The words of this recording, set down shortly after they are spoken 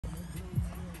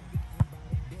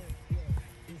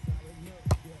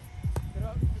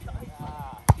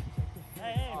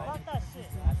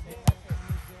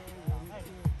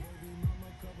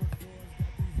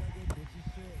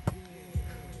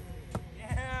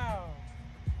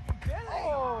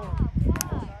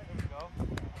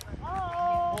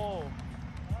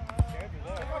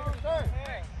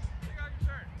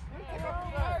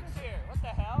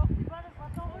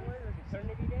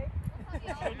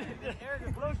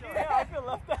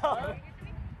left out.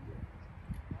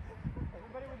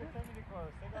 Everybody with the community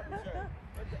clothes, take off your shirt.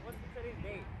 What's today's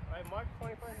date? Right, March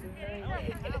 21st. I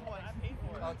have one. I paid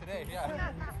for it. Oh, today, yeah.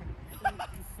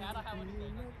 Yeah, I don't have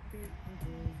anything.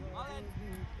 Well then,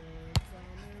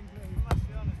 put my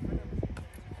shit on this printer machine.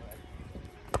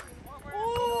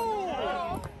 Ooh!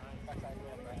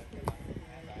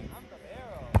 I'm the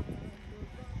arrow.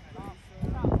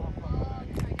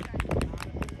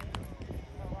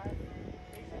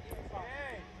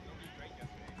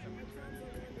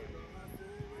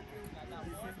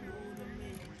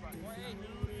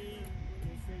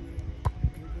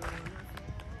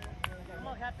 Come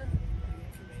on, Captain.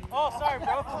 Oh, sorry,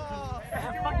 bro. Fuck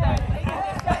that.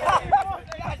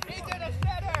 He's in a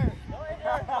setter.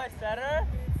 My setter?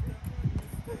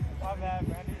 My bad,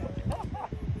 Brandon.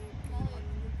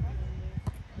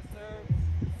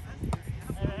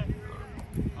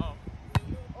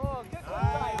 Oh, good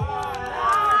try. Oh,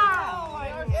 my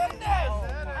goodness.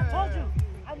 I told you,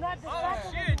 I'm not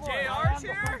distracted anymore. JR's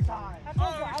here? I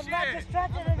told you, I'm not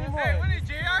distracted anymore. Hey, when did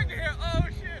JR get here? Oh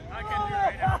shit! I can do it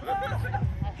right now.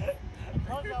 I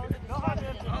told you I wasn't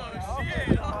distracted Oh shit!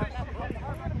 Oh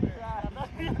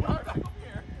shit!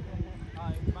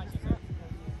 My sister?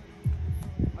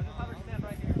 I'll just have her stand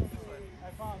right here. This way. I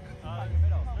found it. In the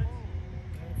middle.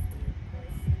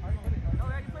 Already put it. No,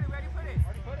 ready, put it.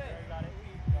 Already put it. Got it.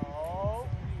 No.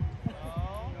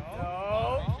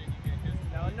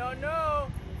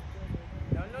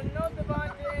 No, Devon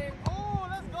James. Oh,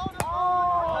 let's go, Devon. Oh,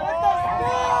 let's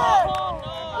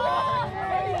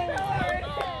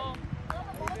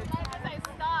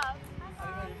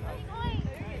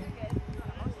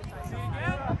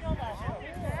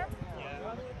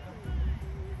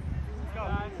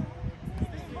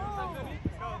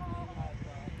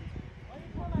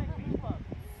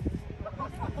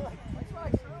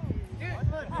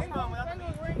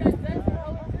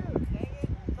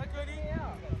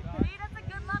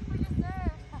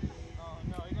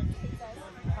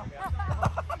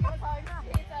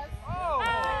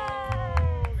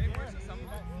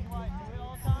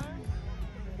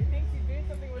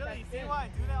See why I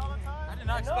do that all the time? I did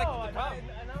not expect it to come.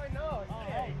 Now I know. oh,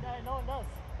 hey, no one does.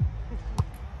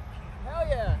 Hell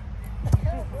yeah.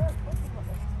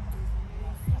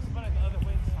 But the other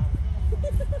way this time.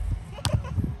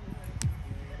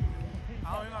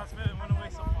 How are we not spinning? Went away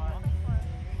so far.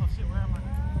 Oh shit, where am I?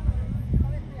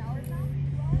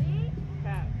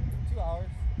 2 hours.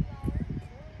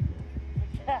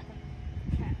 Yeah.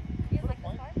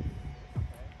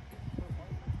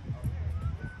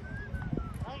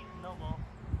 No ball.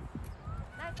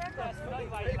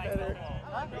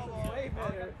 Way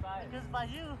better. Because by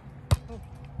you.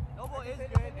 No ball is good.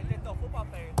 It's just the football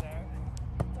players there.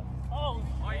 Oh,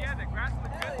 Oh yeah, the grass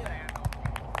looks good today.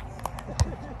 The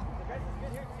grass is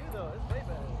good here too, though. It's way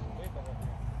better. Way better.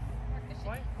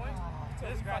 Point.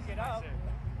 This grass it up.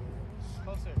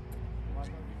 Closer.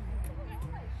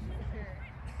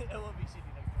 It will be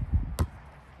shitty next time.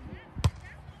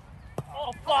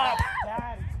 oh, fuck.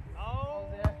 Daddy. Oh.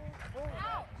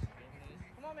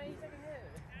 Come on, man. He's taking hit.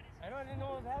 I didn't know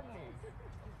what was happening.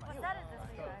 What set is this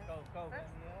for you guys? Go.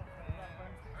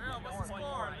 Yeah, what's the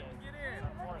score? Let me get in.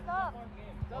 Stop.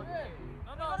 No,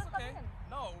 it's okay.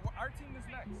 No, our team is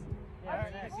next. Yeah,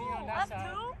 right next. Ooh, us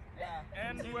two? Yeah.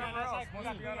 And whoever else wants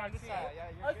to be on our team.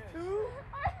 Yeah, Us two?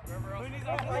 Whoever else. needs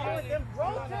wants to our be on our team? team.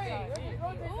 Rotate. Let's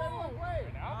rotate everyone play.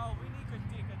 Oh, we need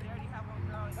Kadik because they already have one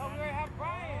girl. No, we already have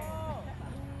Brian.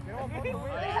 We don't want both to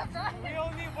win. We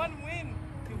only need one win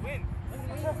to win.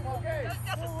 Okay.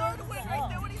 That's a third win right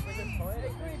there. What do you mean?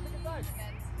 Hey, Queen, pick a side.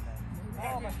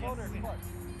 Oh, my shoulder. Fuck.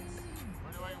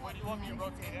 Where do you want me to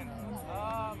rotate in?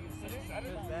 Server? So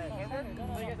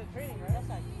you guys are training, right?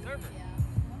 Server.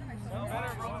 No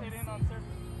Better rotate in on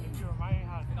server. If you remind me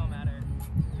how it don't matter.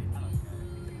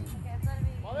 Okay, it's gonna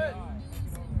be. Wallet.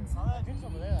 Drinks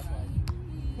over there, that's why.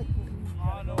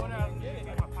 Oh, no wonder I was getting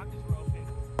it. My pockets were open.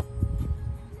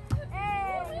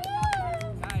 Hey!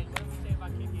 Guys, let me say if I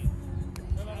kick it.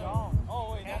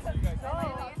 Oh, wait, that's what you guys Oh,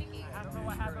 you're kicking. I don't know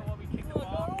what happened when we kicked the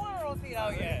ball. don't want to rotate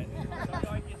out yet. So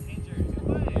I get injured.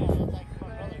 But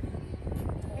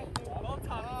Both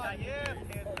Tommy got hit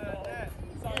the net.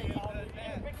 Sorry, hit the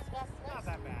net. Not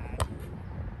that bad.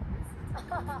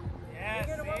 Yes,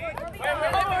 see?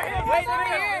 Wait, let me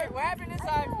hear. What happened this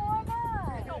time?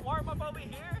 You can warm up over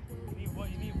here.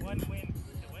 You need one win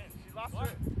to win. She lost her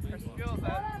skills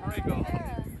at Rico.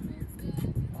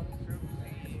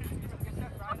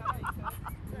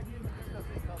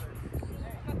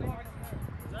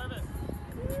 Service.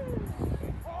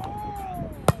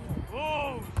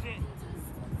 Oh, shit.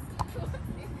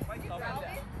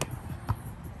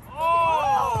 Oh,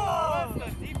 what the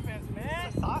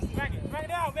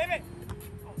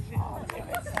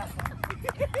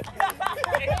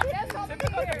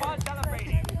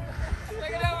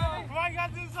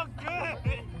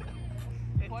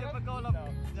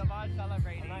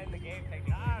I'm not in the game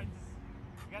technically. Nah, you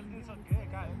guys are doing so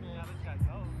good. God, now let you guys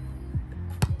go.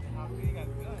 How good you guys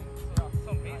are doing.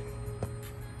 So amazing.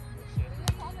 Shit.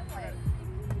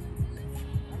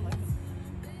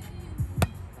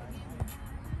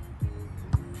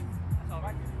 That's all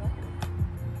right.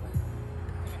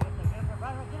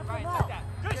 Brian, take that.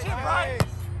 Good shit, Brian.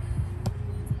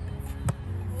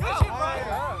 Good shit, Brian.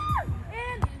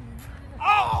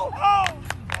 Oh, oh.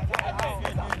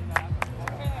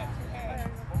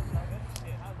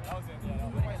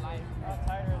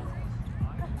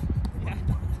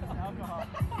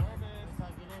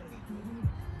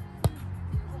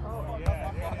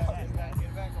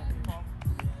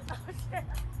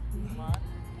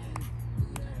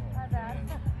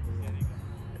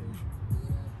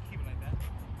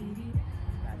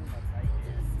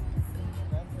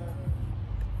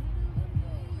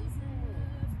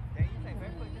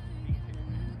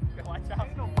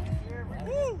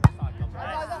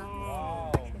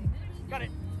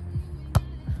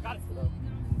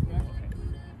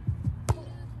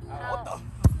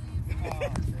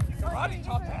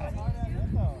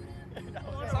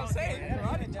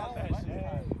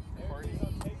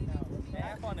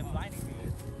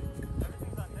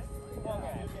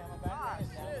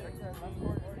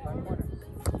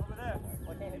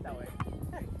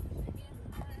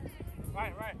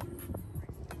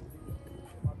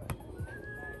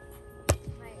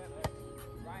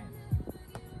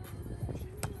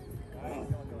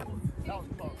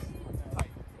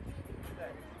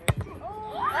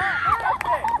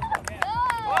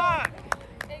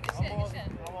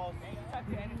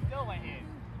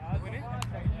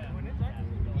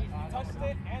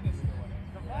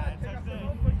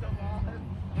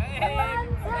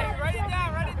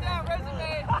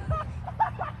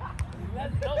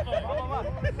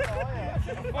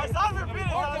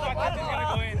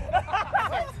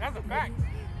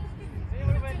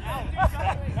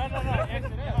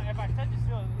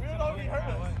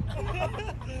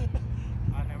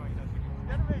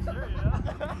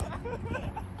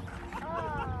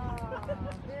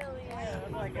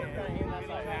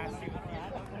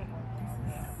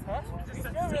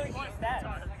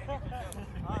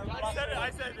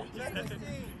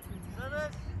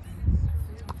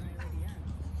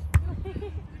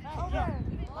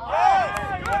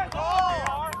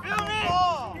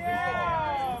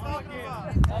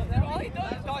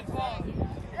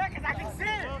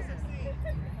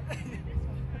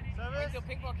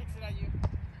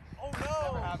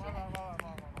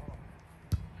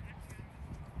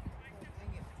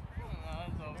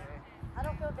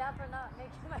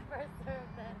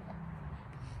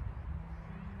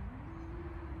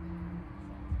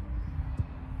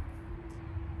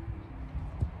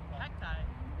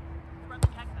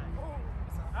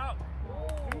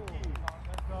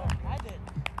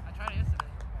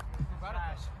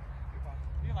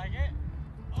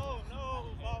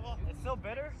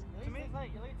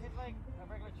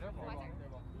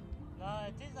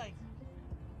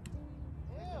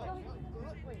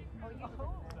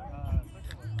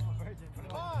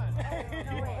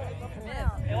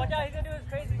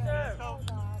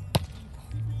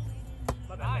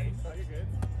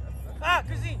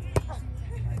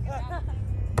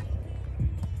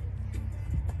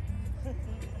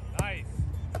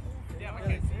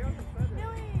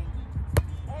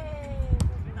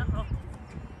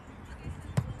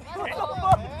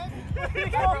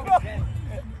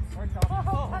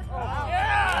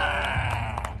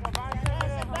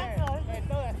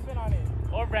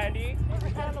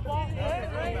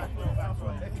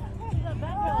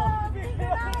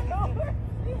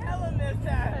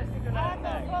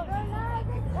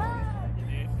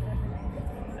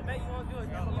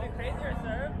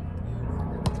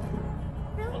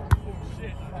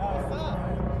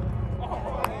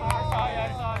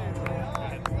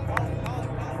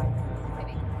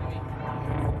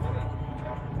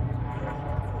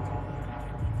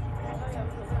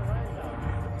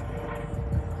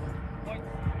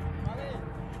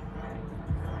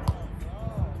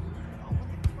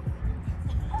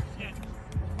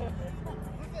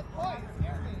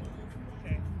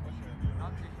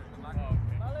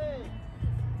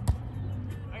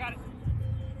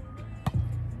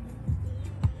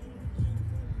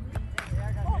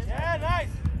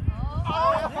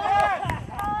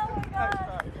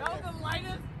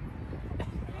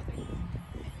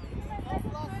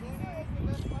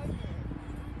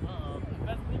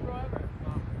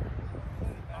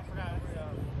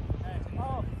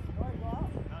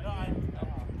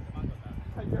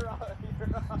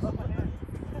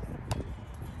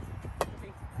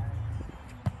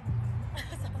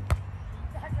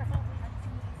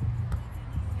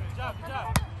 job, good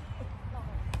job.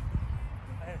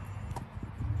 Hey.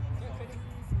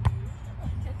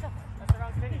 That's the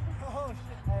wrong finish. Oh,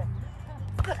 shit. Hey.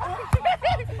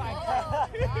 Oh, wow.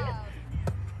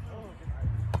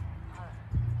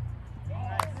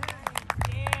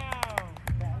 Damn.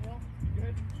 Daniel?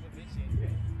 Good.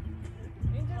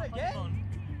 Injured again?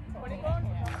 20 It's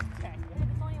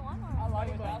only one or? I like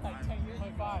it, but I was like 10 years.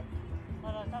 25. No,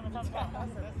 no, time. That's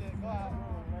it, go out.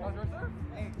 Oh, your serve?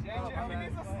 Hey, JJ, he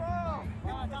needs a slow. Time.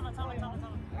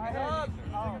 I heard.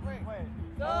 Oh, wait.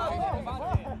 No,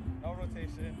 No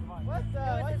rotation. what the?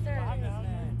 Who was the third? I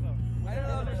don't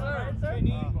know the serve. I don't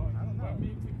know. I don't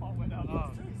know.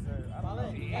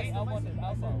 That's elbow to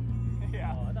elbow.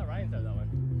 Yeah. Oh, I thought Ryan said that one.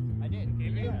 I did.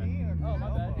 Gave you? Oh, my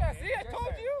bad. Yeah, see, I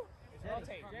told you.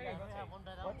 Rotate. Rotate.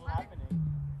 What's happening?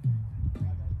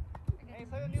 Hey,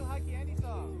 play the new High Candy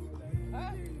song.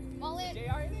 Huh? Ball in.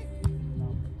 JR in it?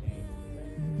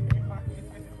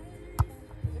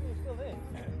 Jimmy's still in.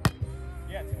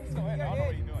 Yeah, let's go in. I don't know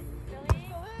what you're doing. Really?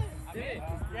 I did.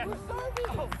 Yeah. Who's serving?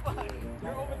 Oh, fuck.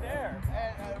 You're over there.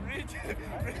 Rich.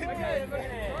 Rich.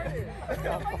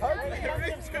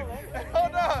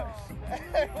 Hold on.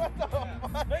 Hey, what the fuck?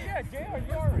 No, yeah, JR,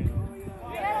 you already.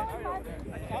 Yeah, only five.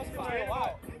 I was fine.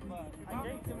 Wow. I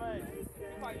drank too much.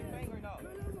 You paying or no?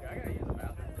 I gotta use the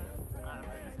bathroom.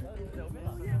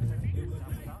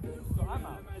 So I'm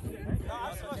out. No,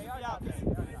 I'm supposed to be out.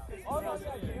 Oh, no,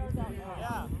 yeah, JR's out.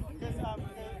 Yeah, because,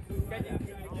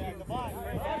 yeah, the ball.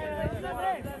 What's my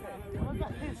name?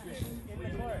 In the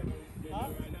court. Huh?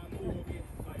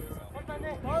 What's my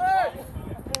name? Alright!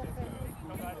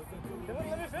 Let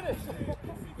me finish.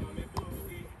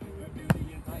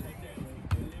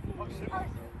 Oh, shit.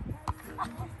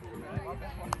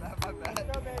 My bad.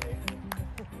 Go, baby.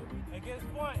 Hey, get his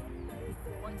point.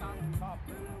 Point top.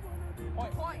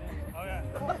 Point. Oh, yeah.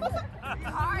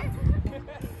 Hard?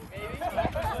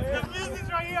 The music's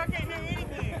right here. I can't hear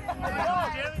anything. I'm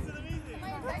jamming to the music.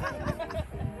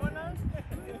 What now?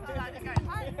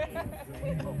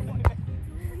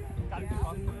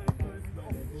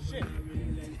 Shit.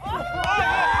 Oh!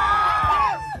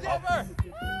 Over!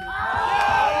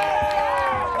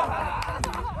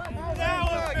 That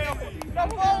was crazy. The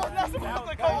ball was not supposed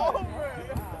to go over!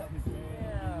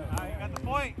 Alright, you got the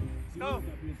point. Let's go.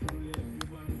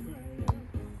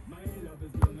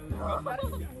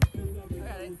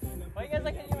 Why you guys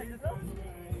like hitting like this though?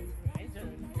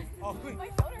 Oh, quick. My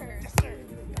shoulder hurts. Yes, sir.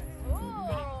 Ooh.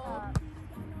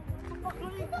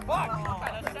 Fuck! What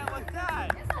kind of shit was that?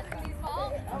 It's not Cody's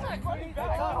fault. That's not Cody's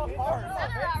That's fault. not hard.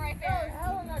 Center out right there.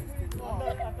 Hell not Cody's fault. At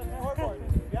the scoreboard.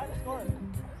 You have to score.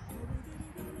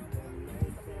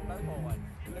 Purple one.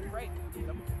 The grape.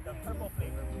 The purple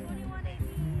flavor. 21-18.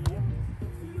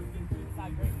 It's not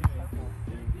great. It's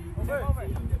purple. Over.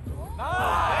 Yeah,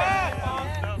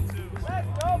 dumb too. Let's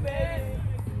go, baby.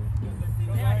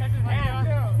 Yeah, catch his hand.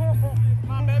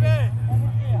 Come on, baby. That's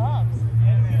gonna get hops. It's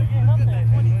gonna get up there.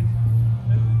 20.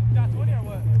 Got 20 or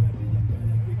what?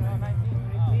 19.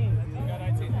 You got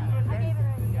 19. I gave it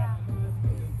already, yeah.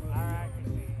 Alright,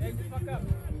 Christine. Hey, just fuck up.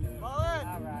 Ball in.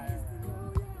 Alright.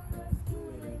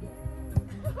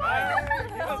 Alright,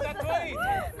 give us that 20.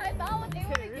 I thought they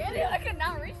would get it. I could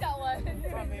not reach that one.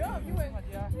 You went. Oh my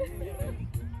God.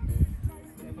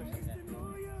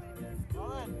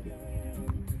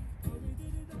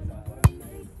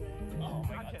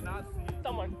 I cannot see.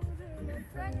 Someone.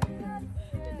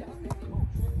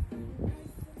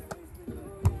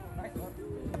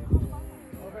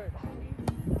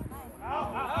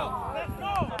 Ow. Let's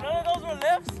go. None of those were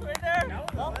lifts right there. No?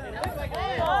 It looked like a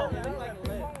lift. It looked like a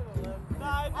lift.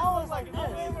 Nah, it just looks like this.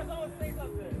 Someone say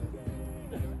something.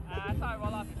 I saw it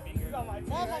roll off his finger. Sounds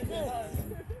like this.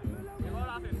 It was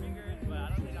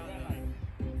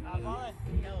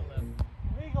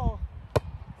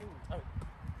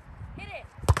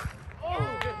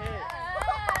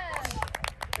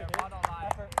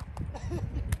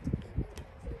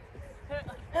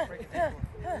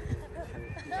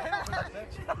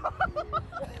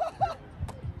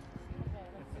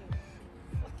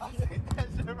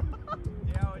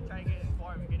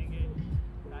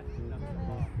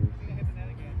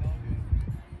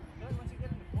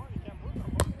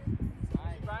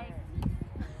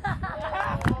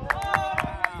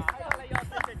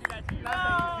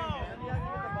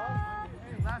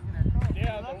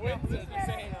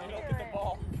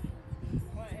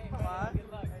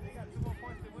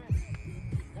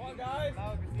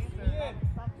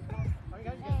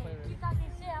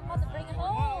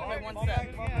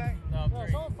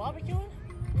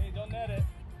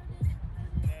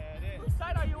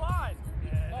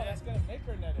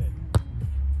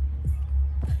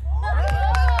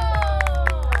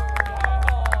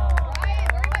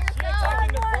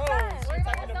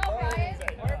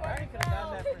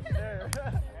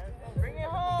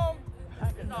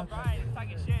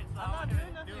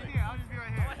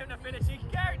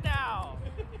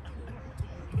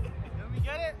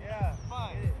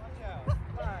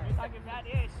that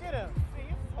ish. Get him. See,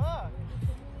 you suck.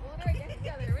 Well, they're against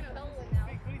each other. We're no hell with now.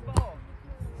 Big freeze ball.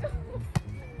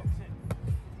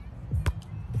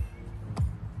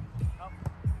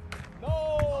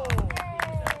 No!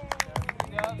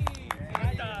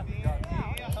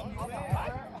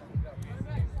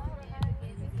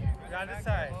 You're on this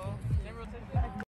side.